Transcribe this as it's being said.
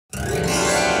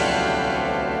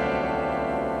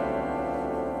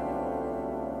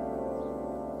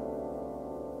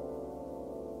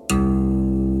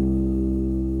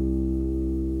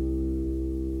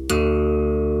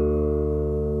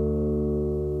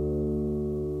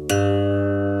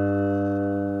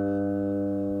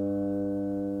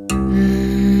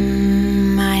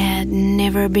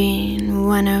never been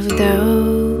one of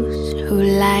those who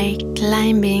like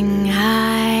climbing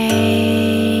high.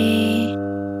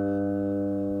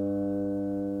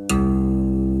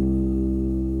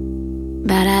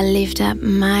 But I lift up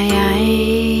my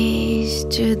eyes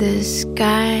to the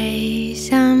sky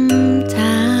sometimes.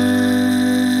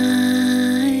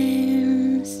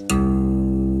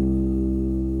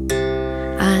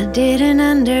 I didn't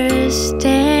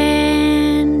understand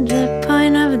the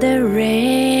point of the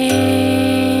ray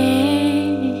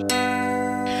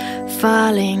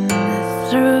falling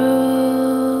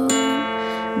through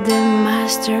the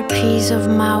masterpiece of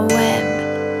my web.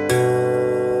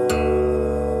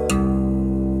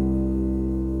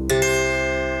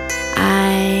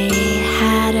 I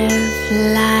had a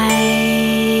flight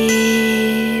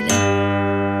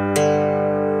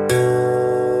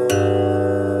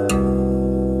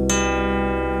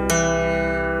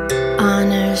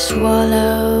on a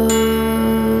swallow's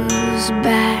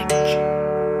back.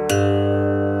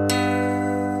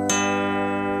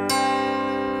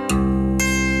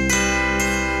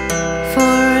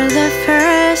 For the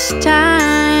first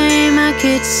time I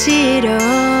could see it all.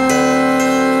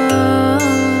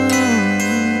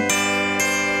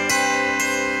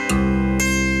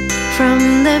 From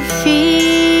the fields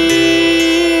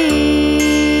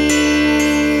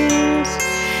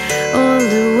all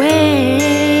the way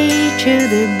to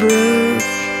the brook,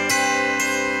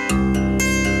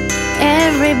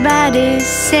 everybody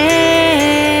says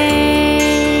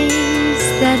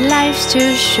that life's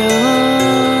too short,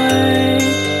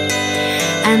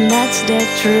 and that's the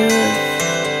truth.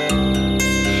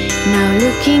 Now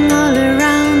looking all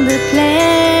around the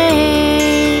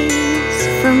place,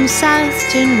 from south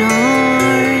to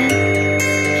north,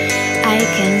 I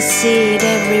can see it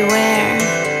everywhere.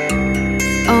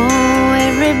 Oh,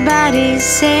 everybody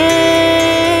says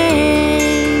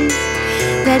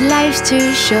that life's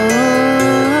too short.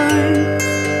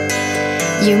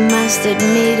 You must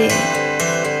admit it.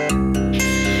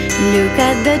 Look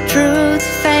at the truth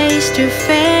face to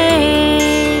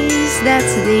face.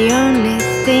 That's the only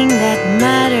thing that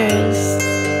matters.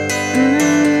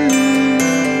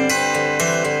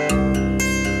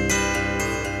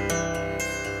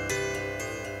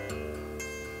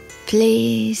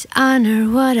 Please honor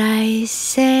what I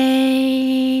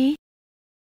say.